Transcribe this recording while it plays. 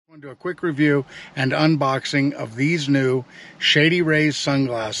Do a quick review and unboxing of these new Shady Rays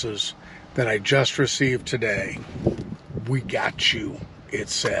sunglasses that I just received today. We got you, it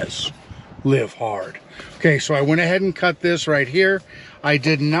says. Live hard. Okay, so I went ahead and cut this right here. I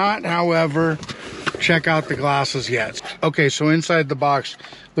did not, however, check out the glasses yet. Okay, so inside the box,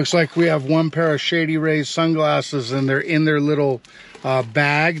 looks like we have one pair of Shady Rays sunglasses, and they're in their little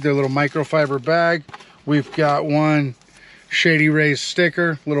bag, their little microfiber bag. We've got one Shady Rays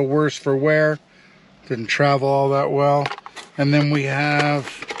sticker, a little worse for wear. Didn't travel all that well. And then we have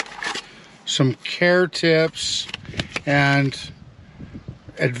some care tips and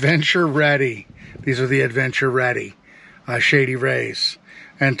Adventure Ready. These are the Adventure Ready Shady Rays.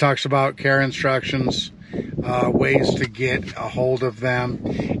 And talks about care instructions, ways to get a hold of them.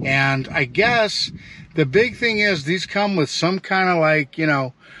 And I guess the big thing is these come with some kind of, like, you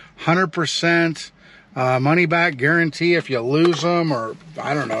know, 100% money back guarantee if you lose them, or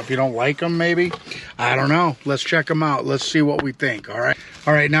I don't know, if you don't like them, maybe. I don't know. Let's check them out. Let's see what we think. All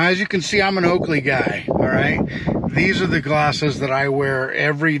right, now as you can see, I'm an Oakley guy. All right, these are the glasses that I wear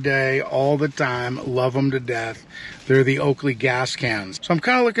every day, all the time. Love them to death. They're the Oakley Gascans. So I'm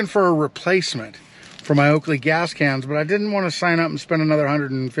kind of looking for a replacement for my Oakley Gascans, but I didn't want to sign up and spend another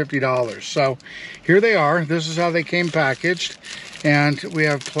 $150. So here they are. This is how they came packaged. And we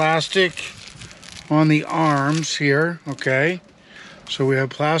have plastic on the arms here, okay? So we have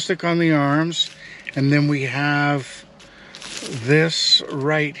plastic on the arms, and then we have this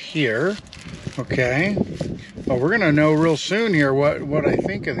right here, okay? Well, we're gonna know real soon here what I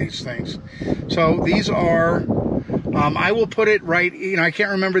think of these things. So these are, I will put it right, you know, I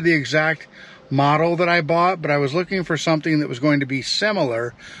can't remember the exact model that I bought, but I was looking for something that was going to be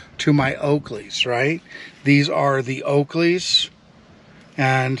similar to my Oakleys, right? These are the Oakleys,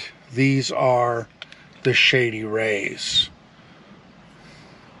 and these are the Shady Rays.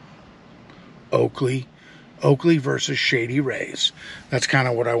 Oakley versus Shady Rays. That's kind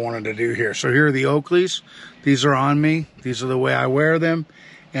of what I wanted to do here. So here are the Oakleys. These are on me. These are the way I wear them.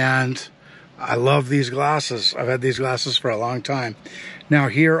 And I love these glasses. I've had these glasses for a long time. Now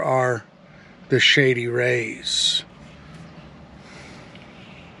here are the Shady Rays.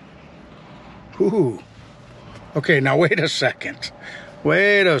 Ooh. Okay, now wait a second.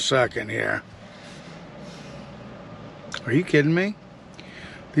 Wait a second here. Are you kidding me?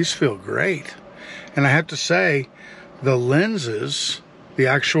 These feel great. And I have to say, the lenses, the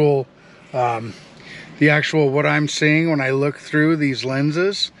actual what I'm seeing when I look through these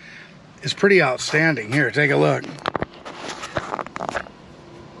lenses is pretty outstanding. Here, take a look.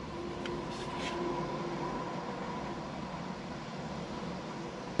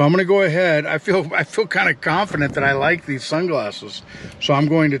 I'm going to go ahead. I feel kind of confident that I like these sunglasses. So I'm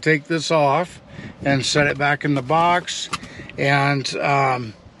going to take this off and set it back in the box. And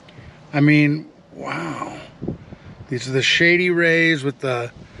I mean, wow. These are the Shady Rays with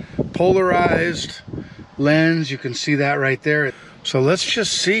the polarized lens. You can see that right there. So let's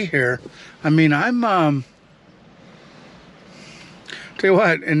just see here. I mean, I'm tell you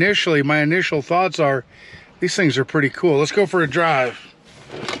what, initially my initial thoughts are these things are pretty cool. Let's go for a drive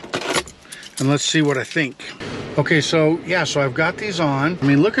and let's see what I think. Okay, so yeah, so I've got these on. I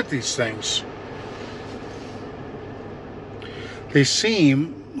mean, look at these things. They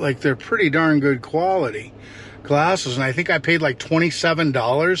seem like they're pretty darn good quality glasses, and I think I paid like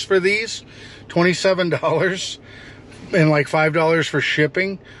 $27 for these. $27 and like $5 for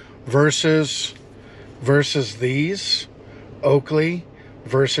shipping versus these Oakley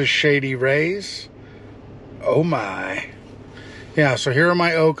versus Shady Rays. Oh my. Yeah, so here are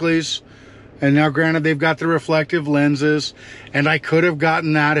my Oakleys. And now, granted, they've got the reflective lenses, and I could have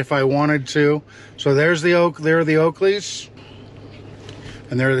gotten that if I wanted to. So there's the there are the Oakleys,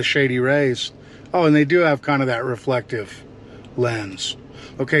 and there are the Shady Rays. Oh, and they do have kind of that reflective lens.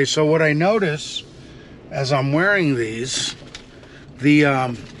 Okay, so what I notice as I'm wearing these, they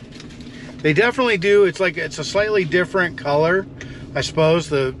definitely do. It's a slightly different color, I suppose,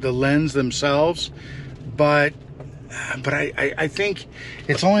 the lens themselves, but I think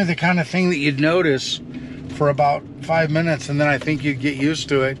it's only the kind of thing that you'd notice for about 5 minutes, and then I think you'd get used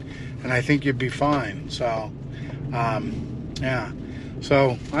to it, and I think you'd be fine. So, yeah.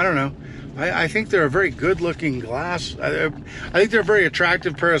 So, I don't know. I think they're a very good-looking glass. I think they're a very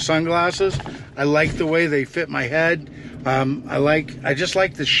attractive pair of sunglasses. I like the way they fit my head. I just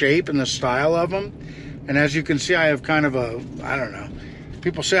like the shape and the style of them. And as you can see, I have kind of a, I don't know.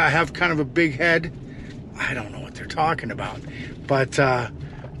 People say I have kind of a big head. I don't know what they're talking about, but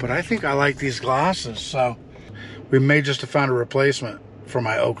I think I like these glasses. So we may just have found a replacement for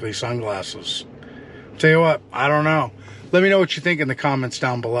my Oakley sunglasses. Tell you what, I don't know. Let me know what you think in the comments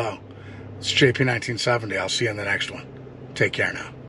down below. It's JP1970. I'll see you in the next one. Take care now.